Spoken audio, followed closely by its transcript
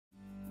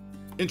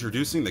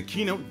Introducing the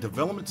Keynote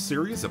Development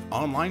Series of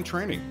online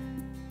training.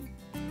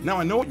 Now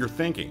I know what you're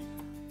thinking.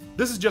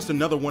 This is just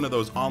another one of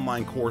those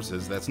online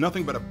courses that's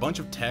nothing but a bunch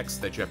of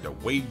text that you have to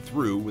wade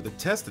through with a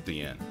test at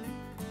the end.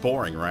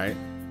 Boring, right?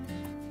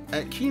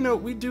 At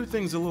Keynote, we do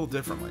things a little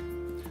differently.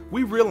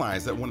 We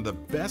realize that one of the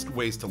best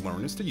ways to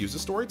learn is to use a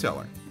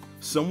storyteller,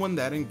 someone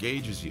that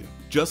engages you,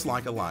 just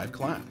like a live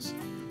class.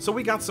 So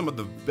we got some of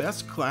the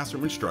best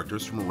classroom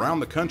instructors from around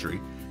the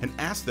country and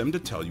asked them to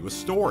tell you a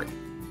story,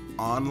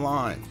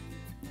 online.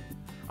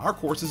 Our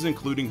courses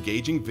include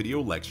engaging video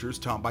lectures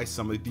taught by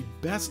some of the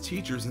best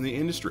teachers in the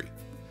industry.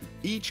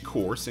 Each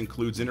course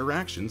includes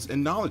interactions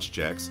and knowledge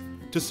checks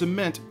to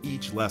cement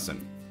each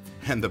lesson.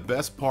 And the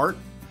best part?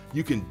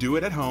 You can do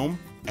it at home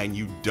and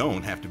you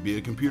don't have to be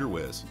a computer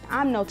whiz.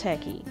 I'm no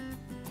techie,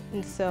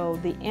 and so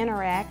the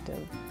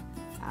interactive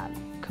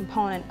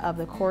component of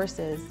the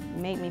courses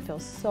made me feel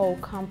so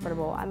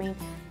comfortable. I mean,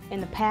 in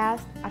the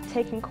past, I've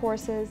taken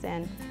courses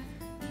and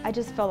I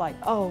just felt like,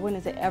 oh, when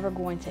is it ever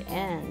going to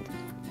end?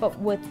 But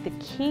with the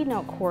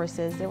Keynote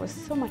courses, there was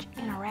so much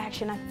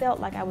interaction. I felt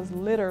like I was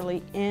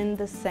literally in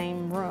the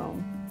same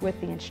room with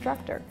the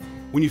instructor.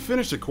 When you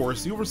finish the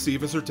course, you'll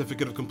receive a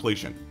certificate of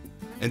completion.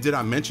 And did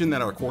I mention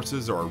that our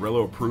courses are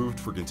RELO approved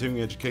for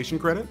continuing education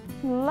credit?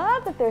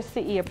 Love that they're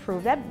CE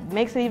approved. That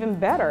makes it even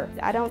better.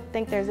 I don't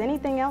think there's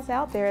anything else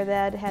out there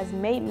that has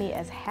made me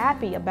as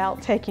happy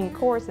about taking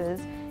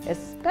courses,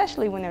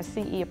 especially when they're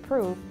CE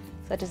approved,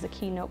 such as the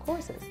Keynote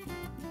courses.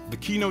 The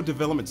Keynote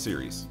Development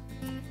Series.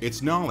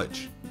 It's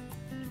knowledge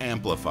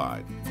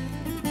amplified.